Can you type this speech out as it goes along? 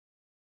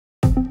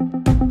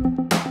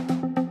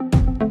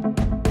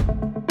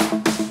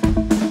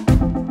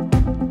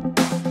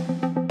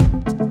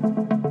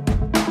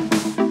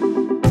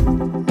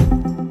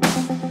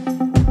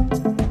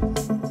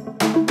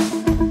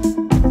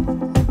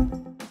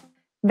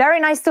Very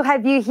nice to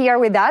have you here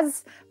with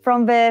us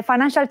from the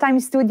Financial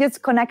Times studios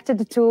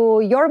connected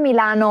to your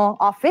Milano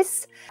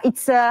office.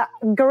 It's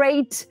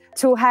great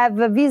to have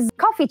this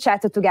coffee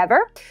chat together.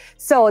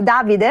 So,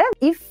 Davide,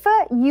 if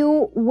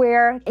you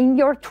were in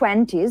your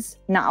 20s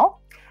now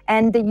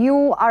and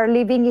you are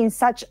living in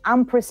such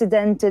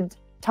unprecedented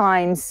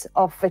times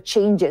of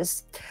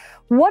changes,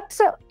 what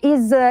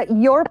is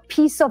your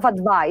piece of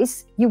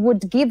advice you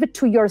would give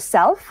to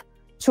yourself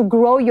to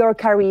grow your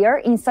career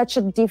in such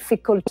a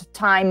difficult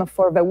time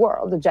for the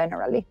world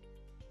generally?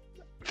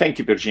 Thank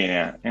you,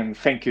 Virginia, and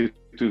thank you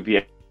to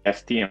the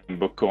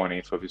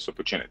FTxBocconi for this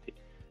opportunity.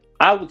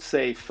 I would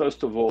say,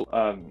 first of all,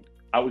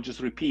 I would just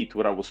repeat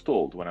what I was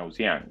told when I was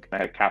young. I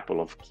had a couple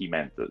of key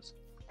mentors.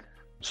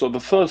 So the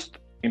first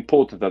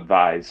important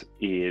advice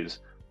is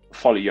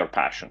follow your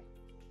passion.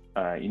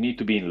 You need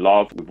to be in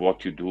love with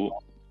what you do.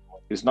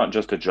 It's not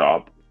just a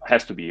job, it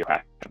has to be your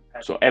passion.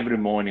 So every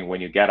morning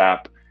when you get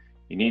up,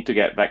 you need to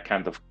get that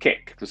kind of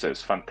kick to say,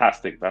 it's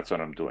fantastic, that's what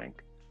I'm doing.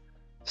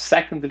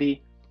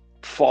 Secondly,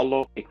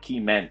 follow a key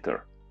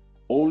mentor.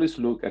 Always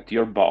look at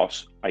your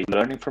boss. Are you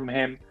learning from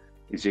him?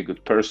 Is he a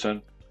good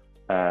person?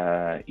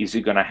 Is he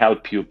going to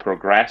help you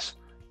progress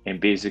and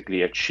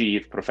basically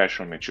achieve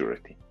professional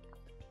maturity?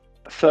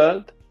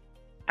 Third,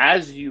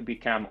 as you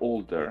become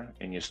older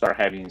and you start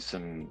having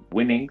some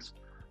winnings,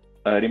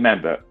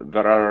 remember,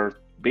 there are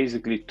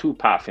basically two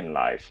paths in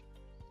life.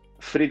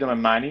 Freedom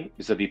and money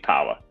vis-a-vis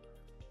power.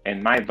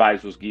 And my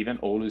advice was given,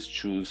 always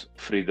choose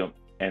freedom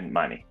and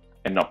money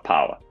and not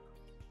power.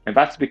 And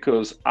that's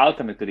because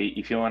ultimately,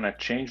 if you want to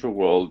change the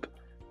world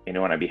and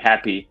you want to be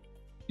happy,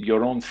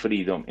 your own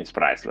freedom is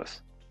priceless.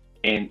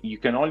 And you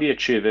can only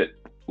achieve it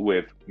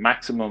with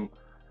maximum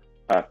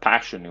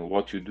passion in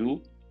what you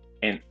do,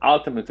 and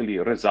ultimately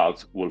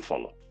results will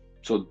follow.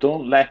 So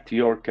don't let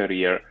your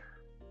career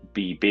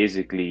be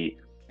basically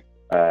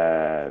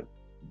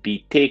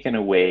be taken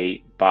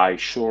away by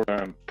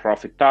short-term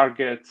profit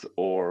targets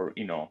or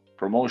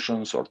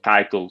promotions or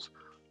titles.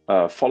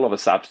 Follow the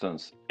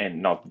substance and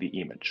not the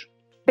image.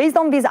 Based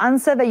on this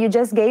answer that you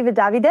just gave,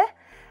 Davide,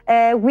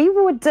 we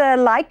would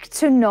like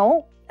to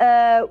know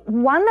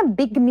one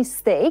big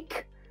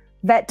mistake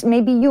that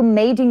maybe you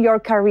made in your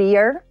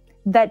career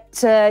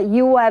that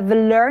you have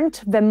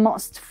learned the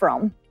most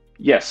from.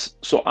 Yes.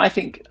 So I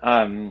think,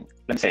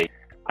 let's say,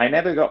 I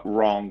never got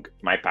wrong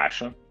my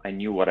passion. I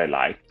knew what I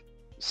liked.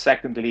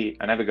 Secondly,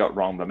 I never got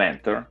wrong the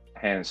mentor.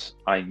 Hence,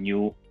 I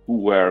knew who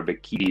were the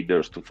key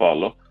leaders to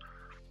follow.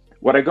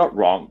 What I got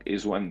wrong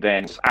is when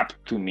then it's up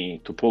to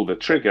me to pull the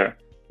trigger,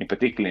 in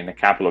particular in a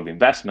couple of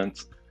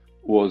investments,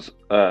 was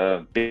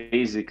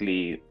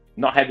basically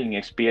not having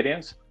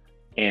experience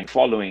and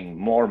following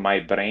more my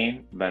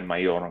brain than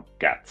my own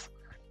guts.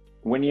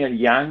 When you're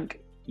young,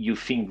 you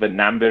think the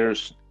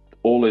numbers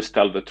always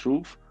tell the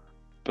truth,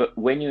 but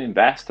when you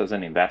invest as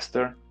an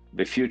investor,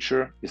 the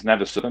future is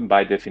never certain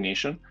by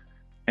definition.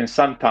 And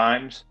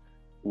sometimes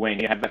when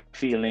you have a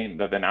feeling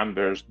that the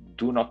numbers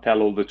do not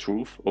tell all the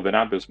truth or the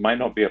numbers might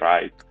not be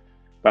right,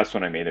 that's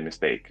when I made a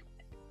mistake.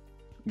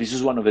 This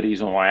is one of the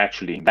reasons why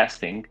actually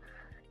investing,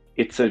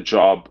 it's a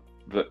job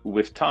that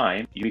with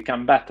time, you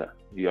become better.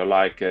 You're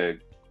like a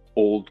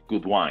old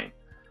good wine.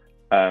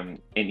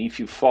 And if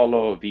you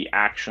follow the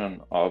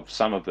action of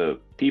some of the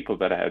people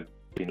that I have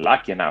been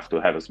lucky enough to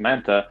have as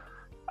mentor,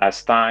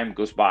 as time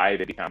goes by,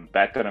 they become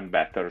better and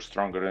better,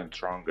 stronger and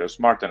stronger,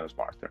 smarter and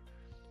smarter.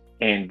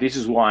 And this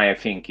is why I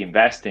think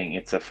investing,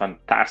 it's a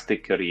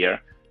fantastic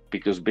career,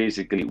 because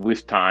basically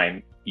with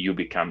time, you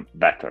become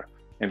better.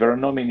 And there are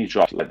not many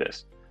jobs like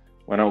this.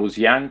 When I was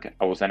young,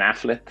 I was an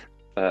athlete.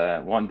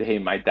 One day,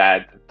 my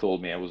dad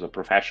told me I was a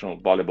professional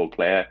volleyball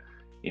player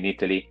in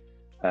Italy,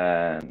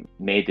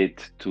 made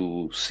it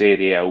to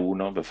Serie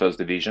A1, the first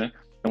division.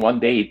 And one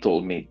day he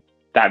told me,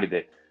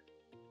 Davide,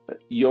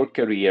 your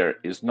career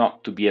is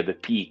not to be at the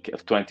peak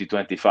of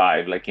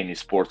 2025 like any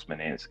sportsman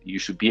is. You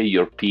should be at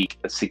your peak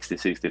at 60,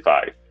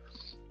 65.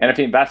 And I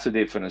think that's the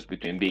difference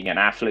between being an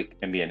athlete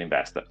and being an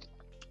investor.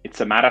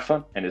 It's a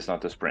marathon and it's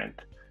not a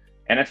sprint.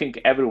 And I think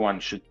everyone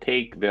should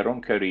take their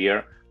own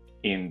career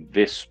in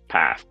this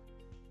path.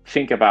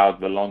 Think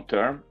about the long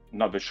term,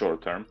 not the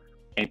short term,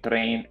 and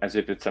train as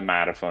if it's a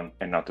marathon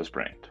and not a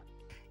sprint.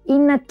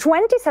 In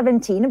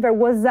 2017, there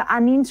was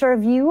an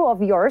interview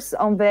of yours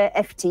on the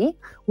FT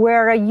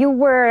where you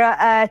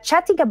were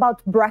chatting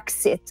about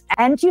Brexit,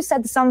 and you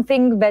said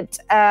something that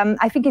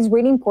I think is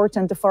really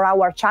important for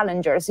our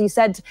challengers. You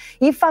said,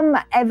 if I'm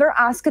ever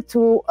asked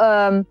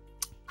to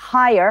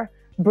hire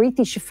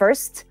British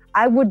first,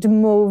 I would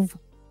move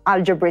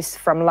Algebris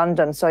from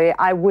London, so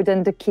I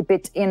wouldn't keep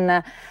it in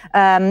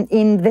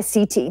the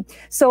city.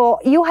 So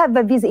you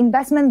have this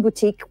investment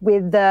boutique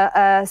with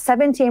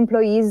 70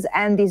 employees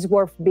and is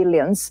worth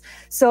billions.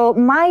 So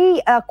my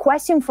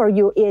question for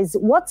you is,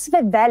 what's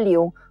the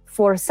value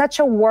for such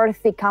a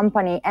worthy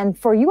company and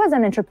for you as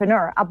an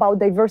entrepreneur about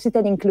diversity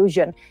and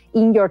inclusion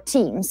in your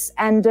teams?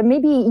 And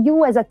maybe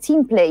you as a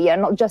team player,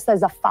 not just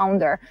as a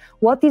founder,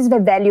 what is the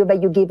value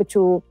that you give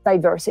to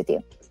diversity?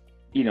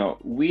 You know,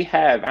 we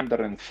have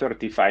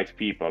 135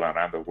 people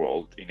around the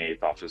world in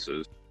 8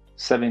 offices.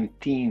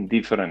 17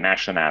 different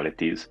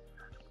nationalities,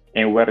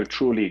 and we're a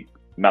truly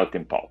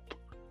melting pot.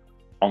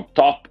 On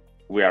top,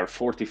 we are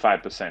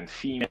 45%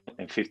 female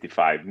and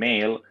 55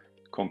 male,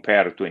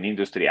 compared to an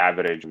industry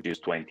average, which is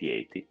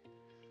 20/80.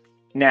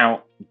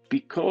 Now,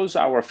 because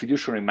our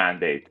fiduciary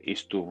mandate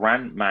is to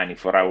run money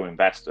for our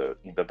investor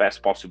in the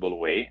best possible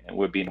way, and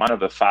we've been one of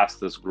the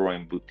fastest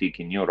growing boutique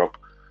in Europe,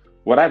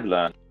 what I've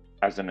learned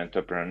as an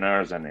entrepreneur,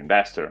 as an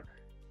investor,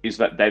 is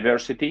that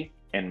diversity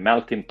and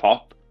melting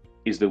pot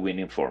is the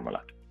winning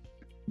formula.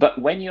 But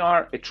when you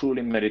are a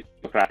truly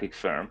meritocratic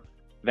firm,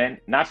 then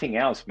nothing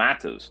else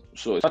matters.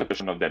 So it's not a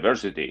question of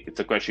diversity, it's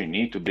a question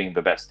you need to bring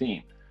the best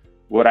team.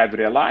 What I've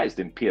realized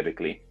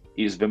empirically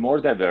is the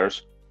more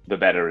diverse, the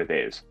better it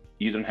is.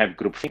 You don't have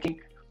group thinking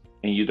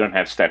and you don't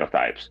have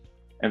stereotypes.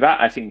 And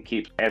that, I think,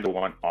 keeps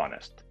everyone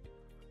honest.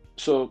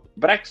 So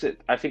Brexit,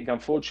 I think,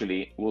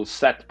 unfortunately, will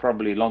set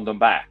probably London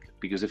back,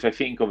 because if I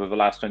think over the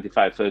last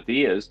 25, 30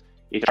 years,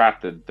 it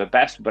attracted the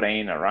best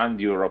brain around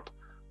Europe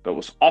that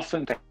was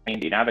often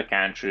trained in other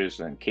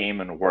countries and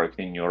came and worked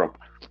in Europe.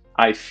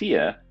 I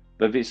fear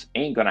that this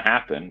ain't going to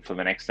happen for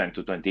the next 10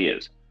 to 20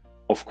 years.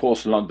 Of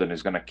course, London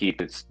is going to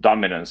keep its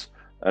dominance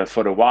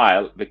for a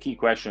while. The key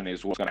question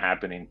is what's going to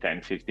happen in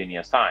 10, 15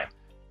 years' time.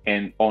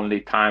 And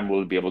only time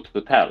will be able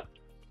to tell.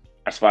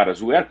 As far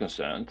as we are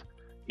concerned,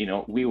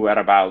 we were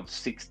about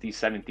 60,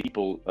 70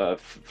 people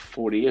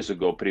 40 years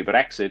ago,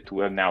 pre-Brexit.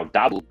 We're now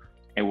double,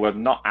 and we've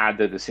not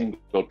added a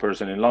single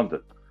person in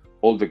London.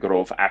 All the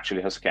growth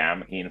actually has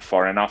come in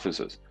foreign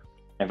offices.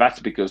 And that's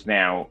because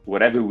now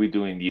whatever we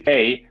do in the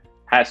UK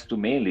has to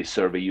mainly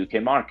serve a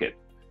UK market.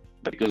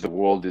 But because the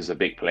world is a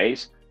big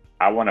place,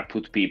 I want to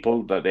put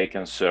people that they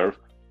can serve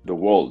the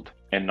world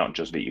and not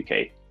just the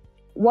UK.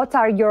 What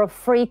are your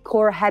 3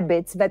 core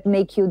habits that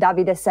make you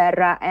Davide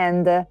Serra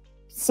and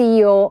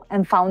CEO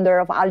and founder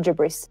of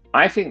Algebris?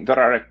 I think there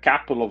are a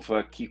couple of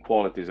key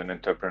qualities an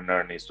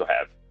entrepreneur needs to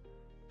have.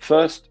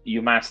 First,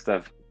 you must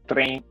have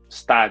trained,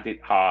 studied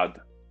hard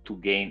to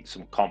gain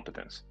some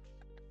competence.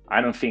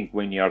 I don't think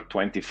when you're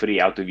 23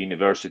 out of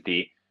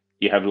university,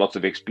 you have lots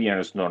of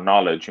experience, no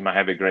knowledge. You might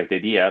have a great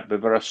idea,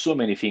 but there are so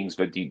many things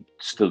that you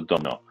still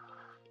don't know.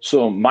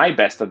 So my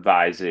best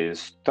advice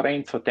is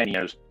train for 10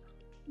 years,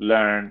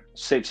 learn,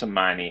 save some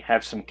money,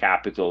 have some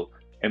capital,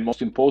 and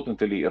most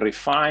importantly,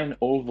 refine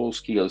all those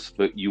skills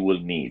that you will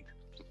need.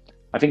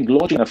 I think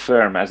launching a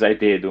firm, as I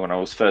did when I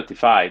was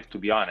 35, to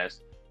be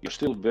honest, you're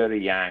still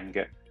very young,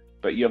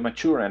 but you're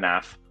mature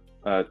enough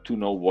to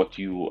know what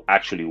you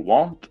actually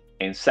want.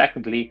 And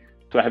secondly,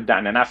 to have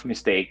done enough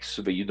mistakes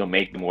so that you don't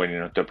make them when you're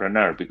an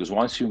entrepreneur, because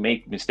once you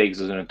make mistakes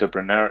as an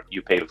entrepreneur,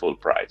 you pay the full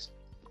price.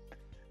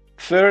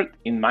 Third,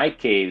 in my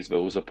case,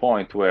 there was a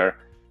point where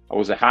I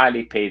was a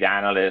highly paid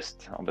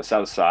analyst on the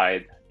sell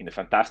side in a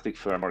fantastic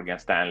firm, Morgan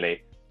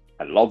Stanley.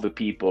 I love the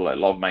people, I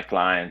love my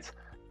clients.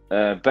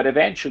 But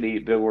eventually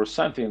there was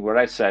something where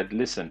I said,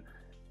 listen,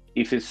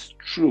 if it's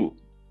true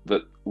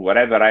that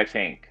whatever I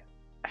think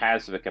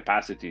has the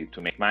capacity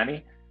to make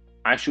money,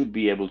 I should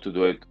be able to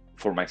do it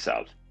for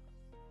myself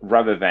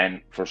rather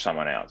than for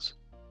someone else.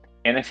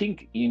 And I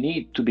think you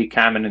need to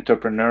become an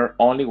entrepreneur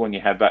only when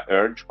you have that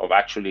urge of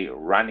actually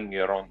running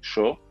your own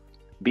show,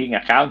 being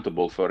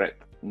accountable for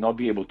it, not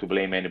be able to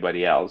blame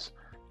anybody else,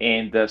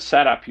 and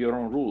set up your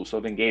own rules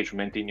of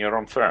engagement in your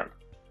own firm.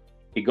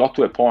 It got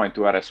to a point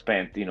where I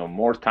spent,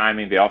 more time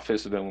in the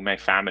office than with my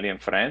family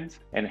and friends,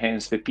 and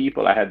hence the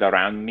people I had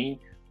around me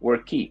were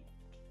key.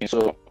 And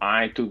so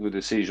I took the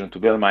decision to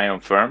build my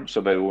own firm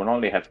so that I will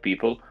only have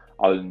people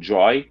I'll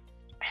enjoy,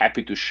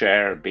 happy to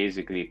share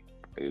basically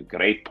a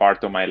great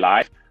part of my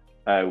life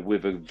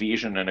with a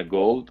vision and a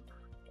goal,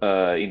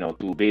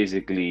 to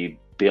basically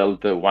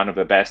build one of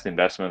the best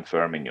investment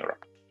firm in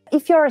Europe.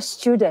 If you're a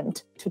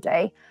student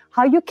today,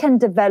 how you can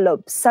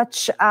develop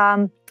such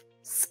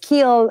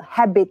skill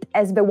habit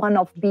as the one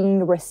of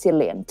being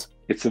resilient?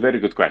 It's a very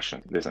good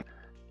question. Listen,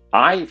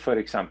 I, for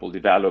example,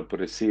 developed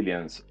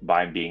resilience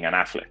by being an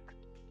athlete.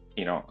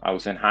 I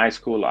was in high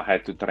school, I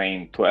had to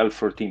train 12,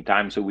 14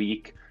 times a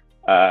week,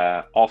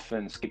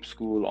 often skip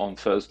school on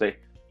Thursday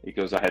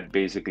because I had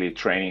basically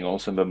training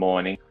also in the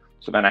morning.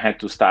 So then I had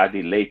to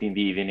study late in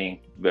the evening,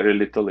 very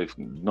little, if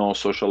no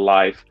social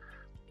life,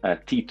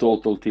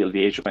 teetotal till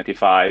the age of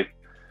 25.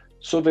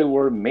 So there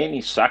were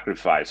many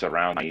sacrifices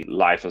around my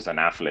life as an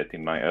athlete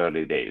in my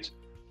early days.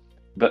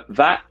 But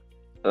that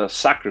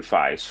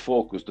sacrifice,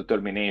 focus,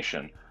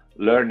 determination,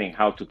 learning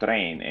how to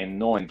train and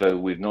knowing that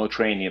with no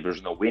training,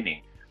 there's no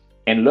winning,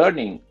 and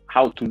learning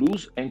how to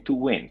lose and to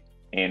win.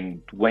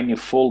 And when you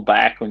fall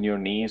back on your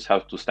knees, how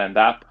to stand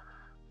up.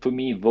 For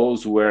me,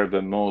 those were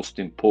the most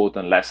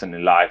important lesson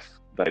in life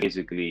that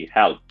basically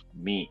helped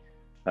me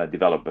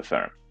develop the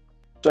firm.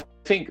 So I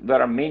think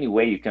there are many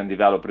ways you can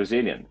develop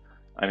resilience.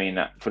 I mean,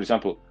 for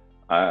example,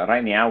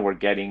 right now we're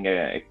getting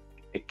a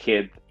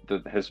kid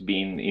that has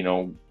been,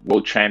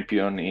 world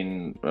champion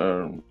in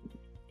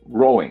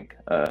rowing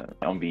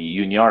on the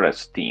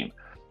juniores team.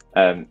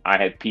 I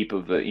had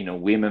people that,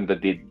 women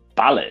that did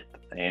ballet,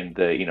 and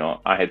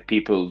I had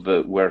people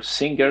that were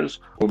singers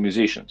or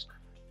musicians.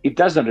 It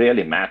doesn't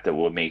really matter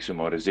what makes you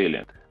more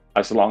resilient.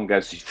 as long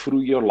as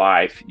through your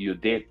life you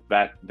did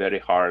that very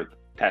hard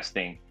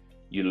testing,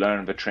 you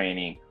learn the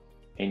training,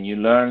 and you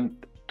learn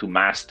to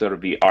master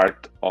the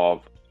art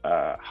of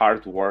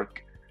hard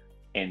work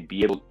and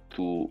be able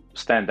to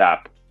stand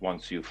up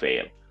once you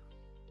fail.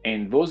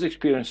 And those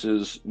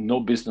experiences, no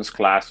business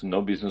class,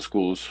 no business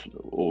schools,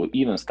 or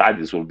even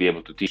studies will be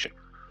able to teach you.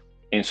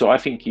 And so I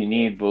think you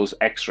need those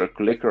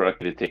extracurricular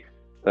activities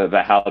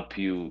that help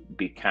you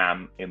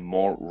become a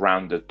more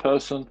rounded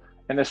person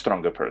and a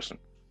stronger person.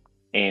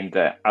 And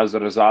as a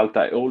result,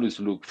 I always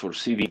look for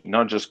CV,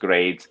 not just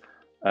grades,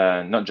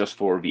 not just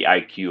for the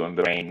IQ and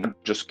the brain,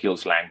 not just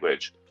skills,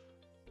 language,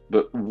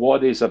 but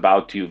what is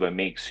about you that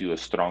makes you a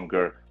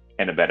stronger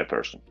and a better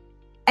person.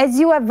 As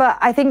you have,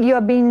 I think you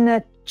have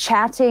been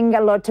chatting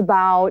a lot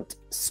about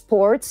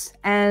sports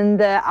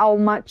and how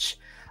much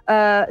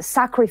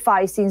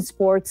sacrifice in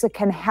sports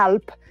can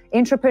help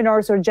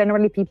entrepreneurs or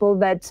generally people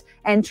that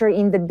enter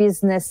in the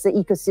business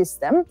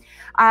ecosystem.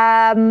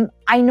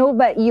 I know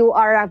that you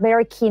are a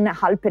very keen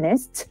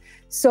alpinist.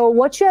 So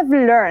what you have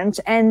learned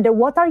and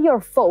what are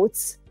your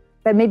thoughts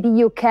that maybe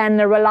you can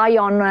rely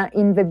on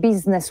in the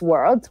business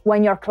world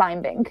when you're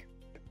climbing?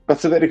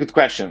 That's a very good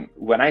question.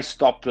 When I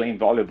stopped playing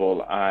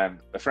volleyball,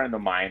 a friend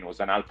of mine was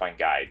an alpine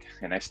guide,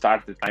 and I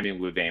started climbing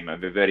with him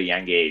at a very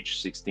young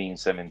age, 16,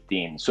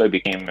 17. So I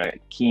became a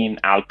keen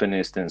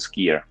alpinist and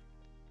skier.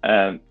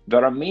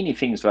 There are many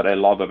things that I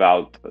love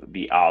about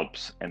the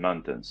Alps and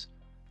mountains.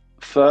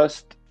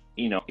 First,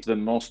 it's the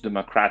most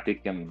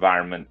democratic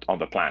environment on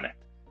the planet.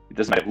 It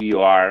doesn't matter who you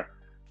are,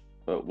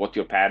 what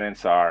your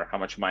parents are, how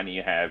much money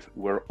you have.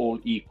 We're all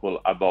equal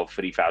above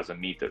 3,000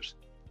 meters.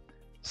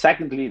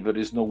 Secondly, there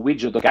is no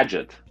widget or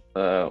gadget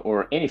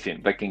or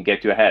anything that can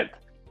get you ahead.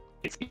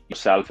 It's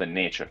yourself and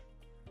nature.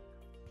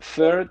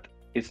 Third,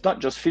 it's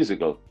not just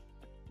physical,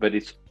 but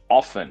it's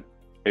often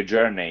a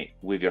journey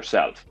with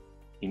yourself.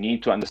 You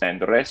need to understand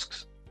the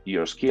risks,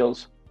 your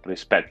skills,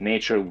 respect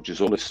nature, which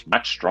is always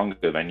much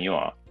stronger than you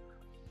are.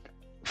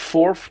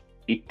 Fourth,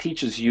 it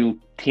teaches you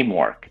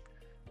teamwork.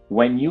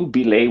 When you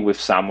belay with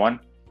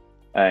someone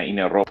in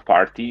a rope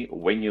party,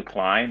 when you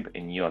climb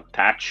and you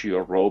attach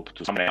your rope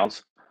to someone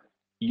else,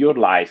 your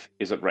life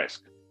is at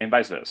risk, and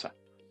vice versa.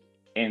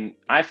 And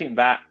I think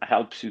that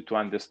helps you to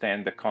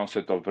understand the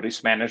concept of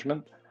risk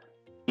management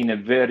in a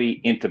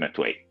very intimate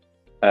way.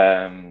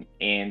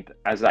 And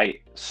as I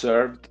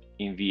served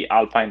in the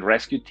Alpine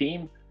rescue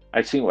team,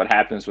 I've seen what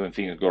happens when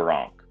things go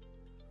wrong.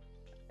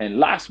 And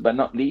last but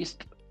not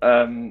least,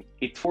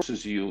 it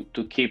forces you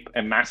to keep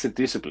a massive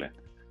discipline.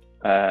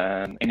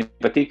 And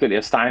particularly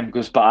as time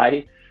goes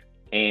by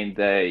and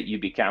you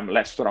become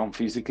less strong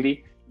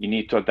physically, you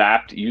need to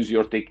adapt, use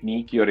your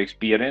technique, your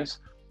experience,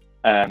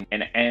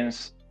 and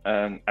hence,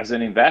 as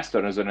an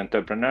investor, as an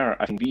entrepreneur,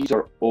 I think these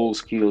are all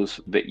skills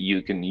that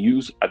you can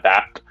use,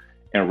 adapt,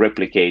 and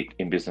replicate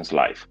in business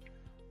life.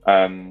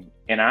 And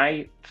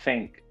I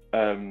think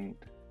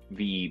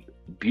the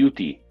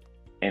beauty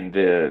and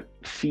the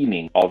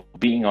feeling of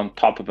being on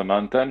top of a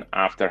mountain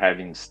after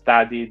having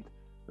studied,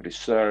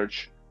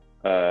 researched,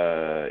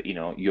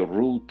 your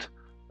route,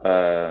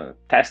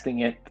 testing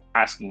it,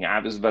 asking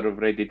others that have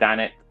already done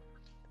it,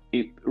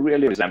 it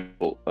really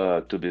resembles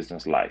to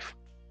business life.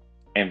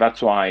 And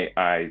that's why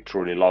I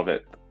truly love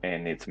it,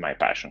 and it's my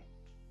passion.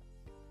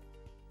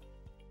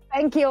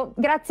 Thank you.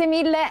 Grazie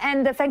mille,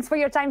 and thanks for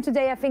your time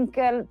today. I think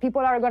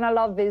people are going to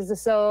love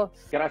this. So.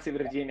 Grazie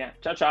Virginia.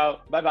 Ciao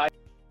ciao. Bye bye.